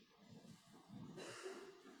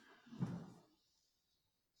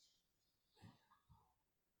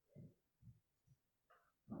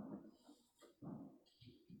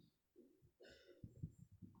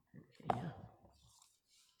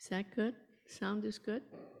that good? Sound is good?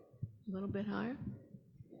 A little bit higher?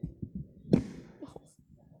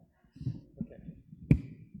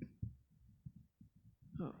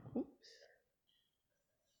 Oh, oops.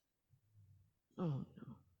 Oh,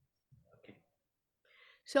 no. Okay.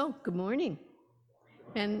 So, good morning.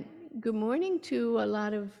 And good morning to a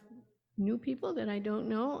lot of new people that I don't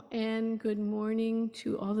know, and good morning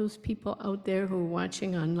to all those people out there who are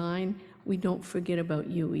watching online. We don't forget about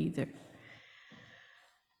you either.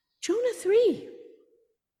 Jonah 3.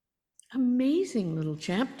 Amazing little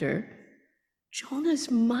chapter.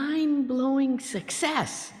 Jonah's mind-blowing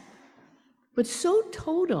success, but so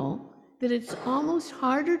total that it's almost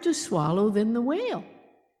harder to swallow than the whale.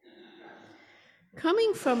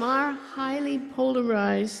 Coming from our highly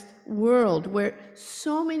polarized world where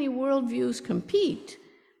so many worldviews compete,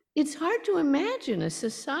 it's hard to imagine a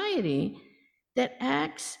society that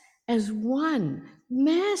acts as one,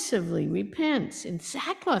 massively repents in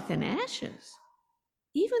sackcloth and ashes.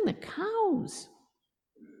 Even the cows.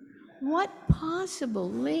 What possible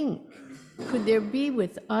link could there be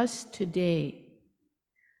with us today?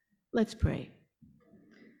 Let's pray.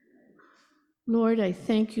 Lord, I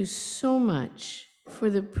thank you so much for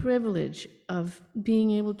the privilege of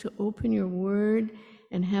being able to open your word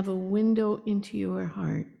and have a window into your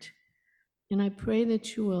heart. And I pray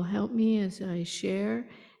that you will help me as I share,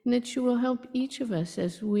 and that you will help each of us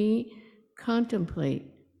as we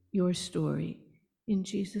contemplate your story. In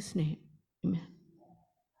Jesus' name, amen.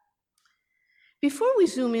 Before we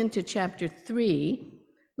zoom into chapter 3,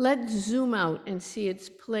 let's zoom out and see its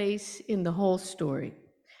place in the whole story.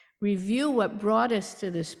 Review what brought us to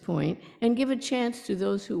this point and give a chance to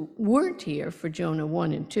those who weren't here for Jonah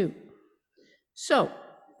 1 and 2. So,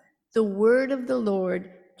 the word of the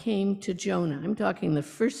Lord came to Jonah. I'm talking the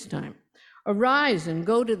first time. Arise and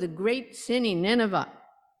go to the great city Nineveh,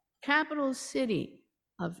 capital city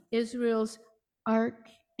of Israel's arch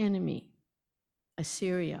enemy,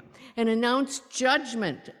 Assyria, and announce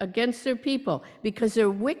judgment against their people because their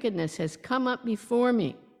wickedness has come up before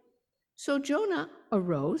me. So Jonah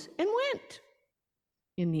arose and went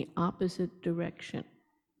in the opposite direction.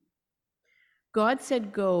 God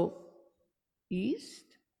said, go east,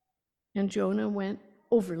 and Jonah went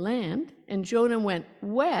overland, and Jonah went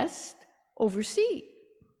west over sea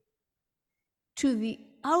to the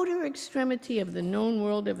outer extremity of the known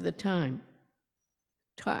world of the time,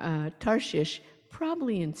 Tarshish,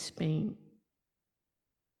 probably in Spain.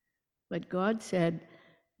 But God said,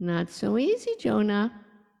 not so easy, Jonah.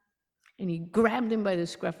 And he grabbed him by the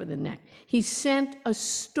scruff of the neck. He sent a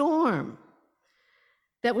storm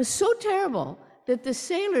that was so terrible that the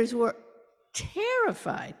sailors were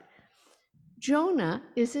terrified. Jonah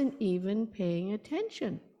isn't even paying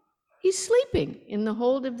attention. He's sleeping in the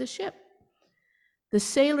hold of the ship. The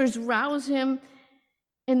sailors rouse him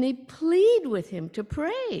and they plead with him to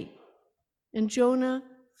pray. And Jonah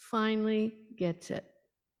finally gets it.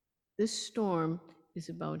 This storm is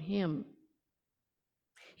about him.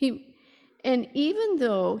 And even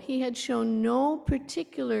though he had shown no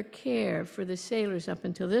particular care for the sailors up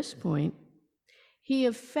until this point, he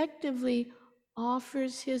effectively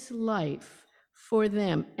offers his life for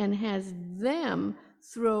them and has them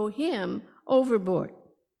throw him overboard.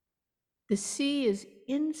 The sea is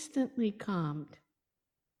instantly calmed,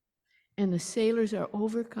 and the sailors are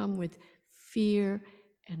overcome with fear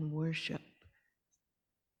and worship.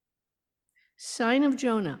 Sign of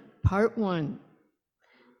Jonah, part 1.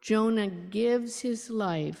 Jonah gives his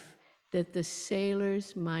life that the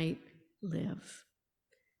sailors might live.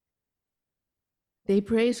 They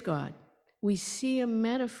praise God. We see a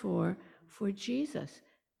metaphor for Jesus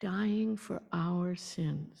dying for our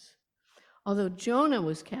sins. Although Jonah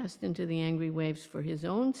was cast into the angry waves for his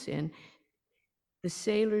own sin, the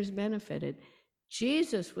sailors benefited.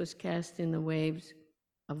 Jesus was cast in the waves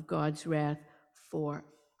of God's wrath for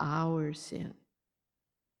our sin.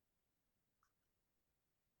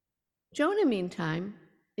 Jonah, meantime,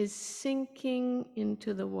 is sinking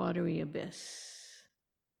into the watery abyss.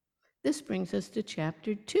 This brings us to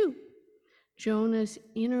chapter 2, Jonah's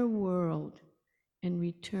inner world and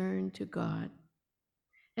return to God.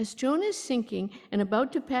 As Jonah is sinking and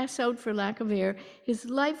about to pass out for lack of air, his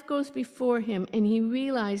life goes before him, and he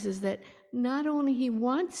realizes that not only he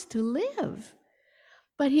wants to live,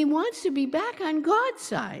 but he wants to be back on God's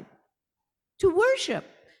side, to worship,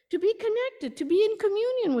 to be connected, to be in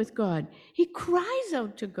communion with God. He cries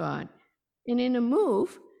out to God, and in a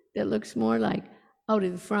move that looks more like out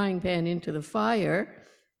of the frying pan into the fire,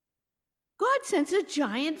 God sends a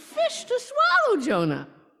giant fish to swallow Jonah.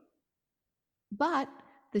 But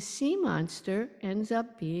the sea monster ends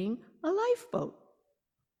up being a lifeboat.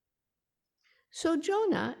 So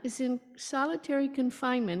Jonah is in solitary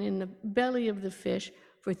confinement in the belly of the fish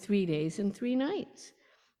for 3 days and 3 nights.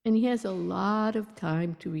 And he has a lot of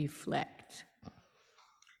time to reflect.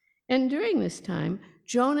 And during this time,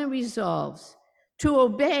 Jonah resolves to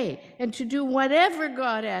obey and to do whatever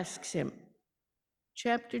God asks him.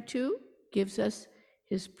 Chapter 2 gives us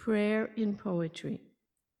his prayer in poetry.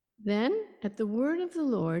 Then, at the word of the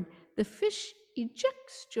Lord, the fish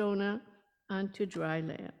ejects Jonah onto dry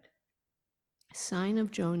land. Sign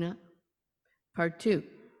of Jonah, part 2.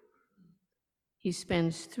 He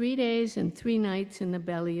spends 3 days and 3 nights in the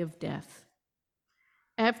belly of death,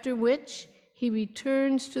 after which he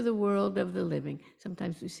returns to the world of the living.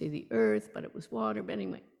 Sometimes we say the earth, but it was water. But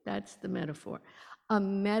anyway, that's the metaphor. A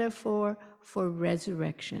metaphor for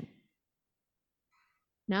resurrection.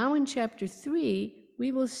 Now in chapter 3,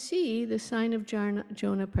 we will see the sign of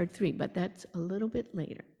Jonah part 3, but that's a little bit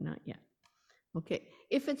later, not yet. Okay,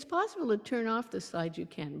 if it's possible to turn off the slide, you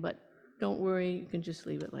can, but don't worry, you can just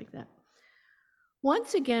leave it like that.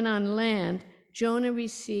 Once again on land, Jonah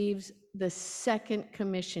receives the second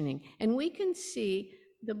commissioning, and we can see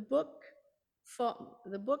the book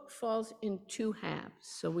falls in 2 halves.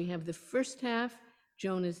 So we have the first half,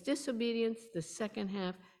 Jonah's disobedience, the second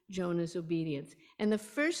half, Jonah's obedience. And the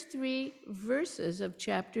first 3 verses of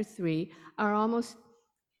chapter 3 are almost,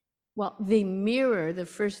 well, they mirror the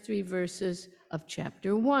first 3 verses of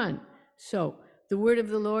chapter 1. So the word of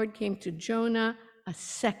the Lord came to Jonah a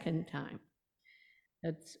second time.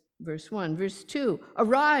 That's verse 1. Verse 2,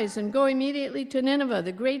 arise and go immediately to Nineveh,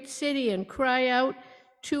 the great city, and cry out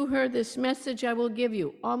to her this message I will give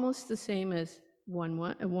you. Almost the same as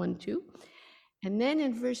 1:2. And then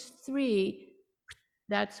in verse 3,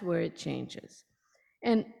 that's where it changes.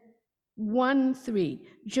 And 1:3,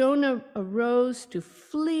 Jonah arose to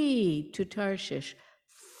flee to Tarshish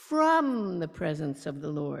from the presence of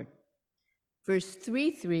the Lord. Verse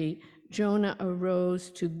 3:3, Jonah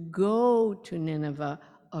arose to go to Nineveh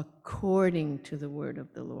according to the word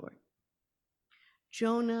of the Lord.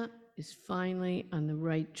 Jonah is finally on the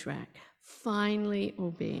right track, finally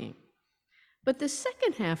obeying. But the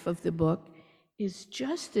second half of the book is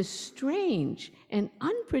just as strange and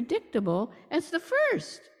unpredictable as the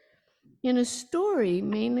first. In a story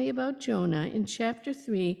mainly about Jonah, in chapter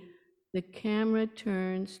 3, the camera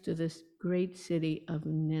turns to this great city of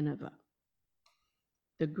Nineveh,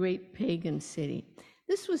 the great pagan city.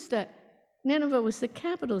 Nineveh was the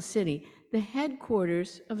capital city, the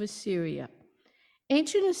headquarters of Assyria.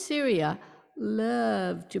 Ancient Assyria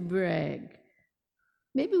loved to brag.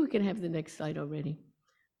 Maybe we can have the next slide already.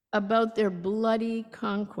 About their bloody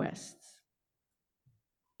conquests.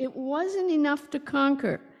 It wasn't enough to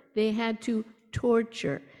conquer. They had to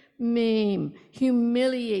torture, maim,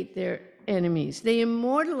 humiliate their enemies. They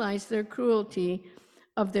immortalized their cruelty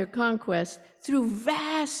of their conquest through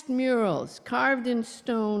vast murals carved in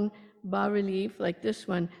stone, bas-relief like this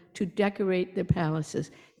one, to decorate their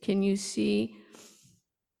palaces. Can you see?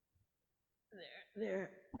 They're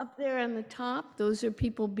up there on the top. Those are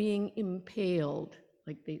people being impaled,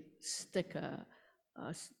 like they stick a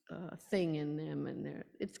thing in them, and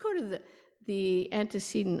it's kind of the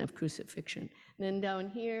antecedent of crucifixion. And then down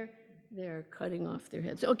here, they're cutting off their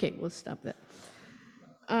heads. Okay, we'll stop that.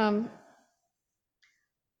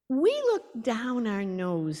 We look down our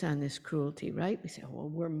nose on this cruelty, right? We say, well,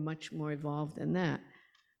 we're much more evolved than that.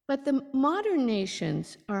 But the modern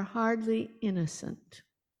nations are hardly innocent.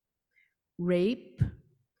 Rape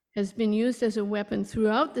has been used as a weapon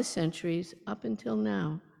throughout the centuries up until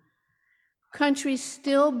now. Countries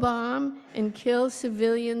still bomb and kill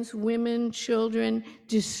civilians, women, children,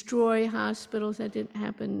 destroy hospitals. That didn't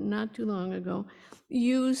happen not too long ago.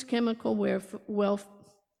 Use chemical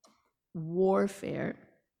warfare,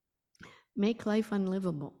 make life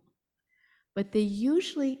unlivable. But they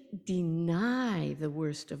usually deny the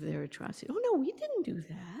worst of their atrocity. Oh, no, we didn't do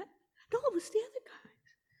that. No, it was the other guys.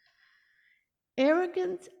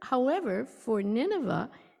 Arrogance, however, for Nineveh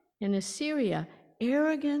and Assyria,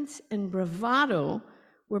 arrogance and bravado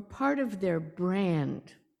were part of their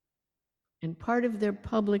brand and part of their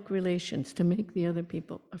public relations to make the other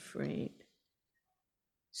people afraid.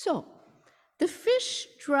 So, the fish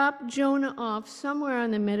dropped Jonah off somewhere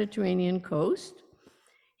on the Mediterranean coast.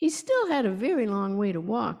 He still had a very long way to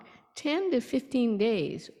walk, 10 to 15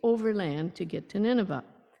 days overland to get to Nineveh.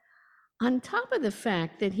 On top of the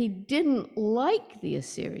fact that he didn't like the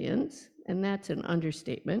Assyrians, and that's an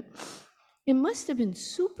understatement, it must have been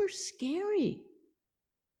super scary.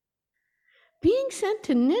 Being sent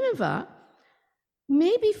to Nineveh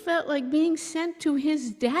maybe felt like being sent to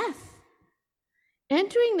his death.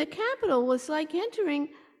 Entering the capital was like entering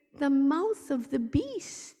the mouth of the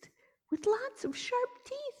beast, with lots of sharp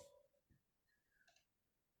teeth.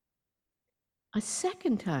 A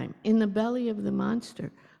second time in the belly of the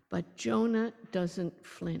monster, but Jonah doesn't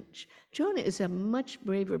flinch. Jonah is a much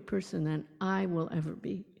braver person than I will ever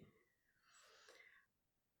be.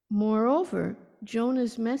 Moreover,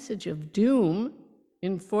 Jonah's message of doom,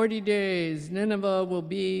 in 40 days Nineveh will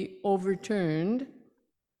be overturned,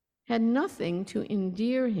 had nothing to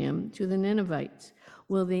endear him to the Ninevites.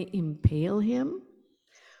 Will they impale him?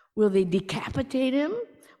 Will they decapitate him?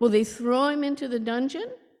 Will they throw him into the dungeon?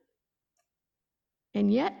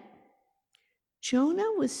 And yet,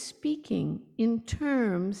 Jonah was speaking in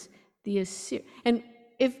terms the Assyrian. And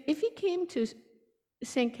if he came to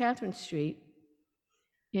St. Catherine Street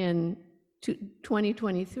in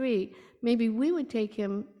 2023, maybe we would take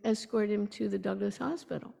him, escort him to the Douglas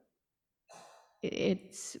Hospital.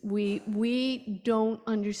 We don't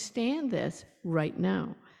understand this right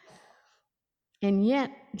now. And yet,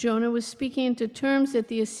 Jonah was speaking into terms that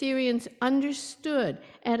the Assyrians understood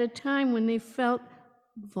at a time when they felt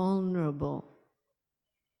vulnerable.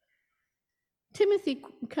 Timothy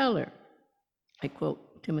Keller, I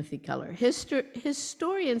quote Timothy Keller,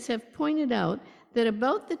 historians have pointed out that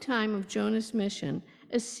about the time of Jonah's mission,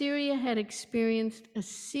 Assyria had experienced a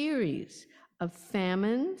series of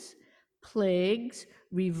famines, plagues,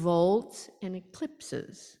 revolts, and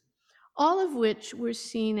eclipses, all of which were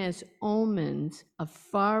seen as omens of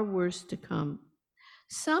far worse to come.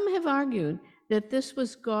 Some have argued that this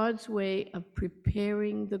was God's way of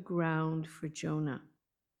preparing the ground for Jonah.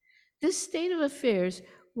 This state of affairs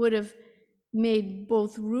would have made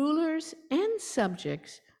both rulers and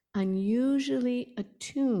subjects unusually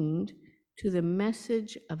attuned to the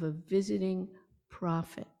message of a visiting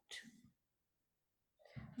prophet.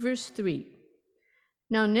 Verse 3.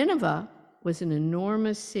 Now Nineveh was an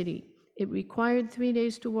enormous city. It required 3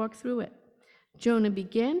 days to walk through it. Jonah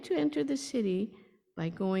began to enter the city by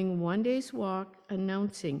going 1 day's walk,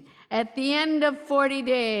 announcing, at the end of 40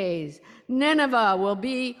 days, Nineveh will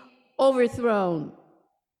be overthrown.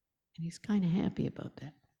 And he's kind of happy about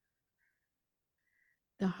that.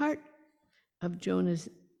 The heart of Jonah's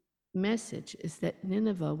message is that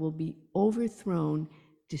Nineveh will be overthrown,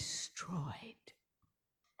 destroyed.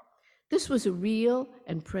 This was a real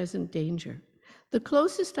and present danger. The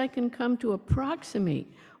closest I can come to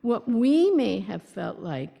approximate what we may have felt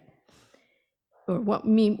like, or what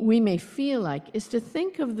we may feel like, is to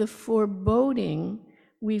think of the foreboding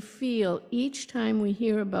we feel each time we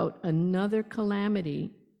hear about another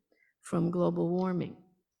calamity from global warming,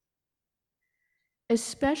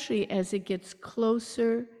 especially as it gets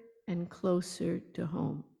closer and closer to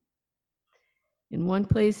home. In one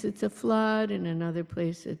place it's a flood, in another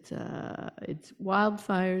place it's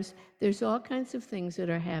wildfires. There's all kinds of things that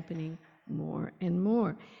are happening more and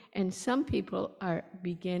more, and some people are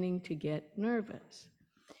beginning to get nervous.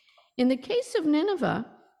 In the case of Nineveh,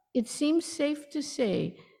 it seems safe to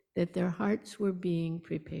say that their hearts were being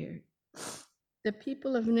prepared. The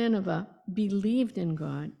people of Nineveh believed in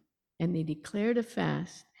God, and they declared a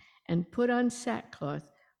fast and put on sackcloth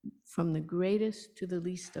from the greatest to the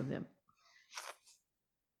least of them.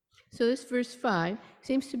 So this verse 5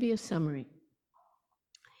 seems to be a summary.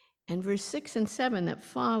 And verse 6 and 7 that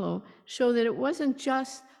follow show that it wasn't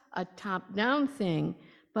just a top-down thing,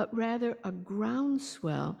 but rather a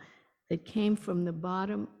groundswell that came from the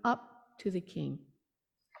bottom up to the king.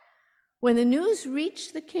 When the news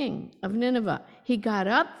reached the king of Nineveh, he got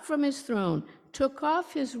up from his throne, took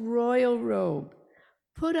off his royal robe,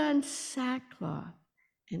 put on sackcloth,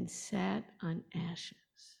 and sat on ashes.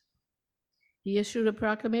 He issued a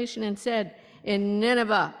proclamation and said, in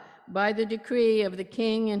Nineveh, by the decree of the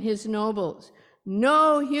king and his nobles,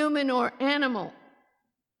 no human or animal,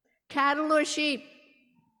 cattle or sheep,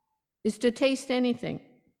 is to taste anything.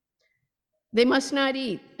 They must not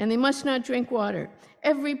eat, and they must not drink water.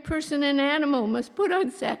 Every person and animal must put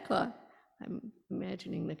on sackcloth. I'm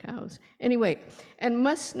imagining the cows. Anyway, and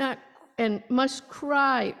must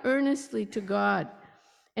cry earnestly to God.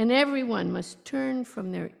 And everyone must turn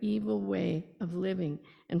from their evil way of living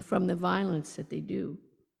and from the violence that they do.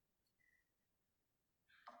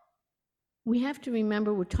 We have to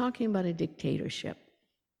remember we're talking about a dictatorship.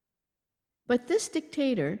 But this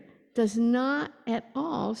dictator does not at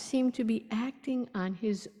all seem to be acting on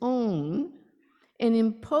his own and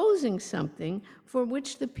imposing something for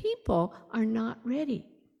which the people are not ready.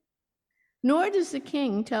 Nor does the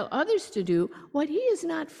king tell others to do what he has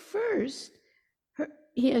not first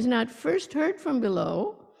heard from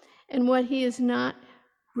below, and what he is not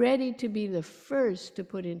ready to be the first to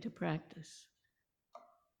put into practice.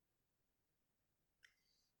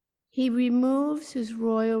 He removes his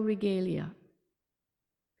royal regalia,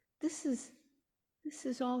 This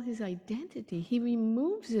is all his identity. He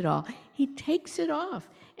removes it all. He takes it off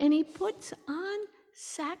and he puts on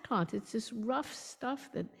sackcloth. It's this rough stuff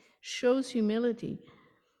that shows humility.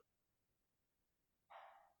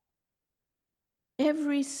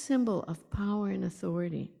 Every symbol of power and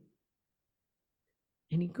authority.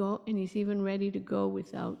 And he's even ready to go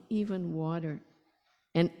without even water.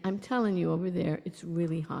 And I'm telling you, over there, it's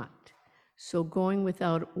really hot. So going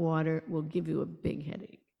without water will give you a big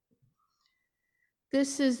headache.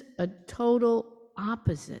 This is a total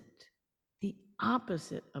opposite, the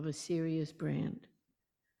opposite of a serious brand.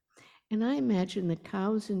 And I imagine the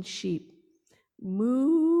cows and sheep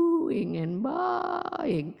mooing and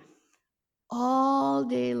baaing all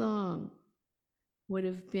day long would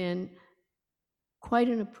have been quite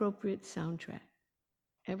an appropriate soundtrack.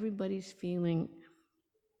 Everybody's feeling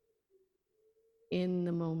in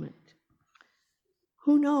the moment.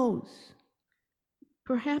 Who knows?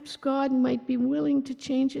 Perhaps God might be willing to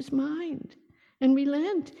change his mind and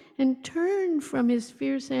relent and turn from his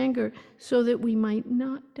fierce anger so that we might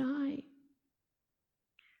not die.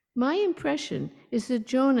 My impression is that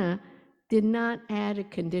Jonah did not add a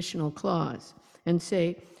conditional clause and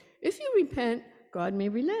say, if you repent, God may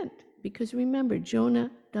relent. Because remember, Jonah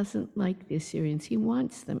doesn't like the Assyrians. He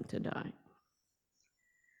wants them to die.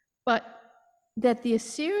 But that the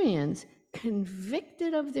Assyrians,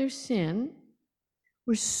 convicted of their sin,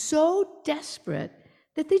 were so desperate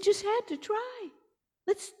that they just had to try.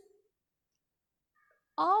 Let's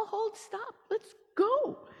all hold stop. Let's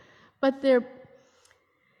go. But in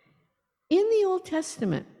the Old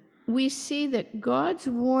Testament, we see that God's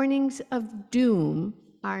warnings of doom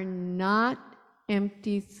are not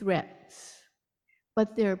empty threats,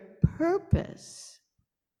 but their purpose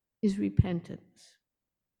is repentance.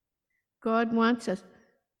 God wants us.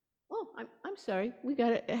 Oh, I'm sorry. We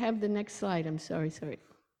got to have the next slide. I'm sorry.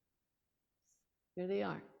 Here they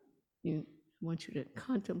are. I want you to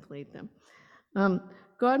contemplate them.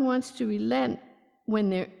 God wants to relent when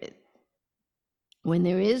there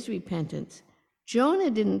is repentance.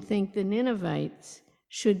 Jonah didn't think the Ninevites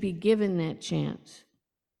should be given that chance.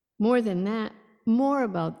 More than that, more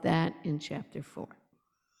about that in chapter 4.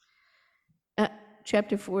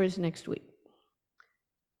 Chapter 4 is next week.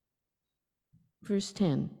 Verse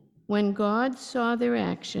 10, when God saw their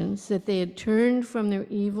actions, that they had turned from their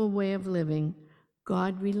evil way of living,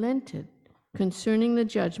 God relented concerning the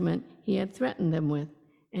judgment he had threatened them with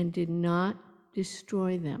and did not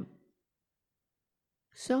destroy them.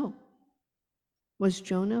 So, was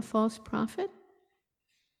Jonah a false prophet?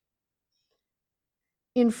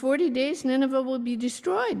 In 40 days, Nineveh will be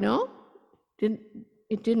destroyed, no?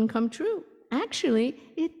 It didn't come true. Actually,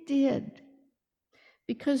 it did.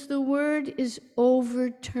 Because the word is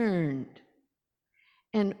overturned.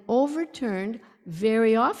 And overturned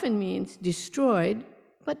very often means destroyed,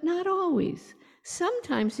 but not always.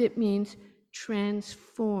 Sometimes it means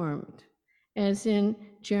transformed, as in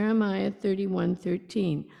Jeremiah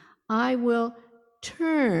 31:13. I will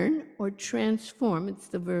turn or transform, it's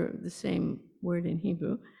the verb, the same word in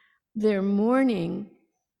Hebrew, their mourning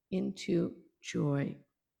into joy.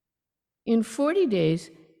 In 40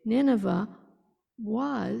 days, Nineveh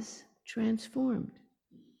was transformed.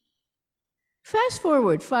 Fast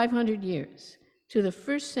forward 500 years to the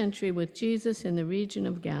first century with Jesus in the region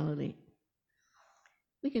of Galilee.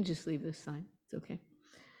 We can just leave this sign. It's okay.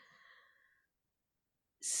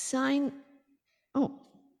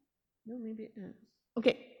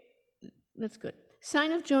 Okay, that's good.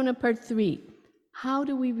 Sign of Jonah, part 3. How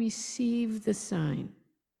do we receive the sign?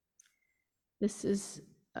 This is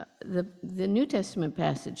the New Testament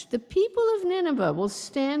passage. The people of Nineveh will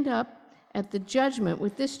stand up at the judgment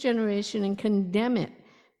with this generation and condemn it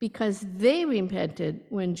because they repented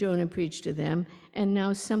when Jonah preached to them, and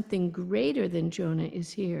now something greater than Jonah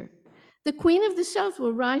is here. The queen of the south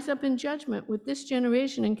will rise up in judgment with this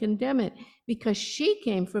generation and condemn it because she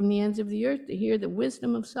came from the ends of the earth to hear the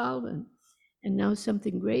wisdom of Solomon, and now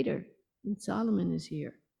something greater than Solomon is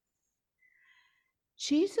here.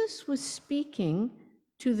 Jesus was speaking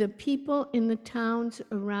to the people in the towns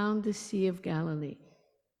around the Sea of Galilee,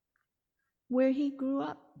 where he grew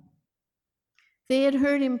up. They had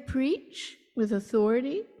heard him preach with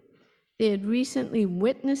authority. They had recently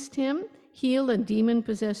witnessed him heal a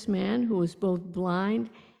demon-possessed man who was both blind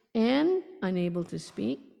and unable to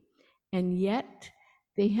speak. And yet,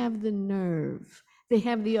 they have the nerve, they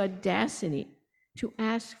have the audacity to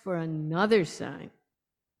ask for another sign.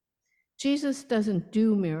 Jesus doesn't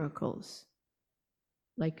do miracles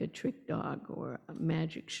like a trick dog or a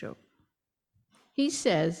magic show. He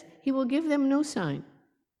says he will give them no sign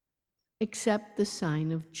except the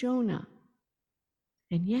sign of Jonah.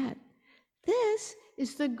 And yet, this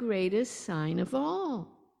is the greatest sign of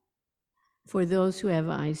all for those who have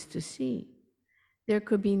eyes to see. There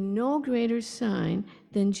could be no greater sign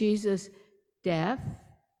than Jesus' death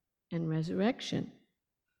and resurrection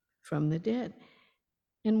from the dead.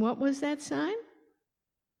 And what was that sign?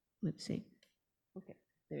 Let's see. Okay,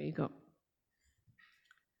 there you go.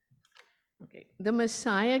 Okay, the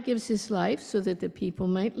Messiah gives his life so that the people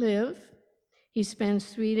might live. He spends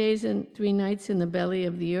 3 days and 3 nights in the belly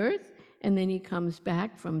of the earth, and then he comes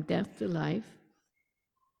back from death to life.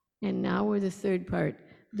 And now we're the third part.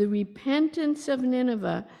 The repentance of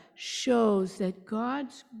Nineveh shows that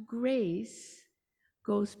God's grace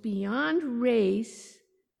goes beyond race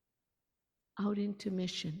out into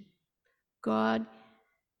mission. God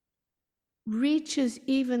reaches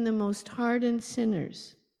even the most hardened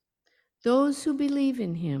sinners. Those who believe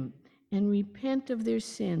in him and repent of their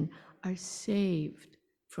sin are saved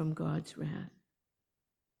from God's wrath.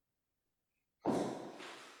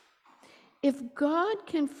 If God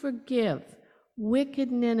can forgive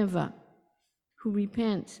wicked Nineveh who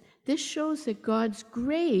repents, this shows that God's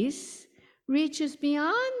grace reaches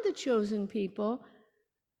beyond the chosen people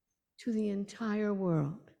to the entire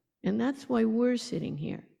world. And that's why we're sitting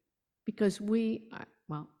here, because we are,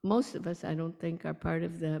 well, most of us, I don't think, are part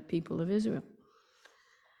of the people of Israel.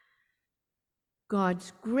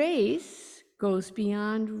 God's grace goes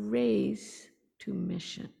beyond race to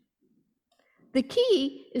mission. The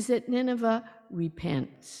key is that Nineveh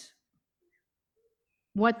repents.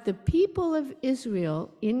 What the people of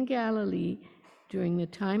Israel in Galilee during the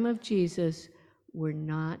time of Jesus were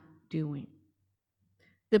not doing.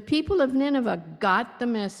 The people of Nineveh got the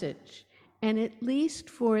message, and at least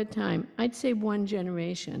for a time, I'd say one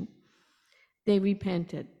generation, they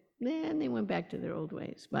repented. Then they went back to their old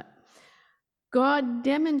ways. But God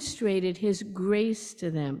demonstrated his grace to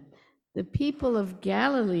them. The people of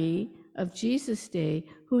Galilee of Jesus' day,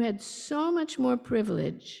 who had so much more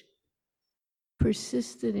privilege,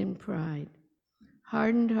 persisted in pride,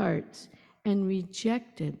 hardened hearts, and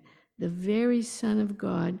rejected the very Son of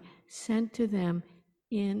God sent to them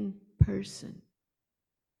in person.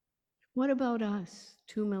 What about us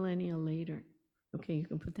 2 millennia later? Okay, you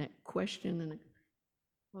can put that question in.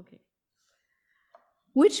 Okay.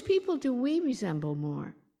 Which people do we resemble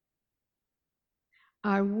more?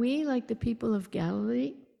 Are we like the people of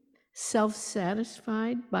Galilee,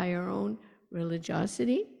 self-satisfied by our own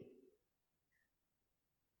religiosity?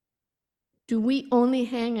 Do we only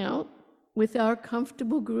hang out with our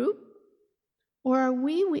comfortable group? Or are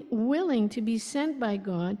we willing to be sent by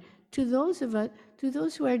God to those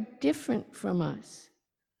who are different from us,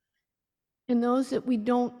 and those that we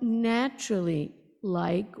don't naturally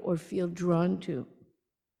like or feel drawn to,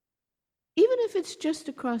 even if it's just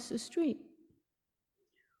across the street?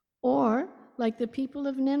 Or, like the people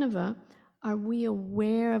of Nineveh, are we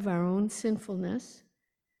aware of our own sinfulness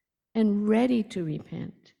and ready to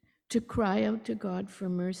repent, to cry out to God for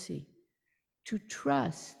mercy, to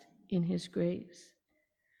trust in his grace?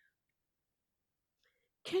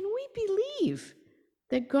 Can we believe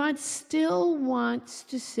that God still wants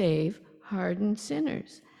to save hardened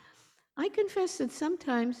sinners? I confess that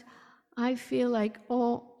sometimes I feel like,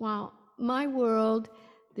 oh, wow, my world,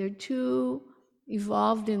 they're too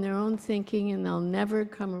evolved in their own thinking and they'll never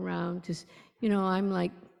come around to, I'm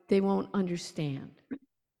like, they won't understand.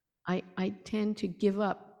 I tend to give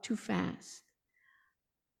up too fast.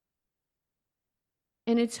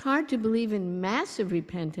 And it's hard to believe in massive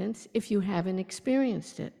repentance if you haven't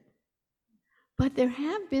experienced it. But there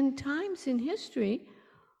have been times in history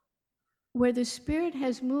where the Spirit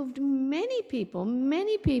has moved many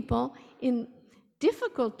people in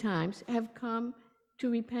difficult times have come to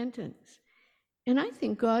repentance. And I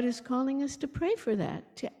think God is calling us to pray for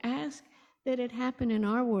that, to ask that it happen in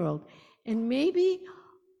our world. And maybe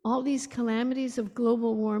all these calamities of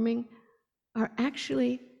global warming are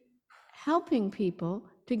actually helping people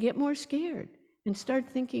to get more scared and start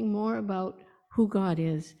thinking more about who God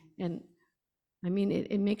is. And I mean,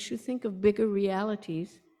 it makes you think of bigger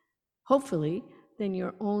realities, hopefully, than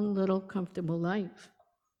your own little comfortable life.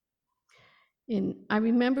 I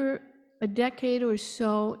remember a decade or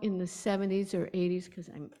so in the 70s or 80s, because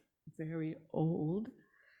I'm very old,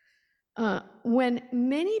 when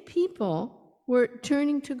many people were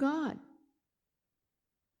turning to God.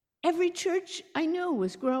 Every church I knew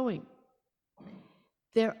was growing.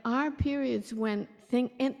 There are periods when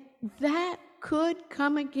and that could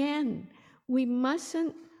come again. We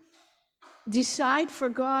mustn't decide for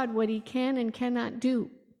God what he can and cannot do.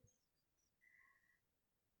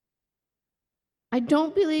 I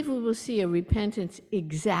don't believe we will see a repentance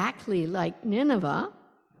exactly like Nineveh,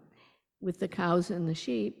 with the cows and the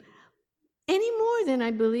sheep, any more than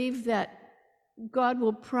I believe that God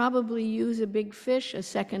will probably use a big fish a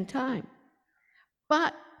second time.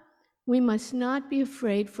 But we must not be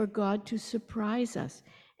afraid for God to surprise us.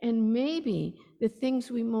 And maybe the things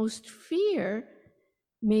we most fear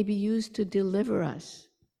may be used to deliver us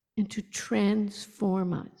and to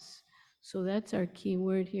transform us. So that's our key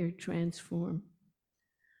word here, transform.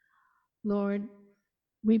 Lord,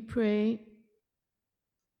 we pray,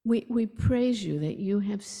 we praise you that you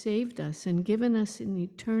have saved us and given us an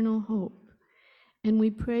eternal hope. And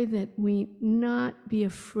we pray that we not be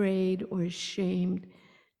afraid or ashamed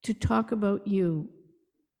to talk about you,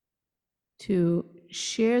 to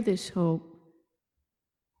share this hope,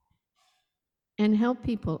 and help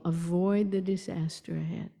people avoid the disaster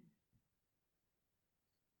ahead.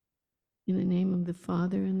 In the name of the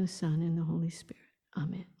Father, and the Son, and the Holy Spirit.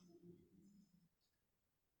 Amen.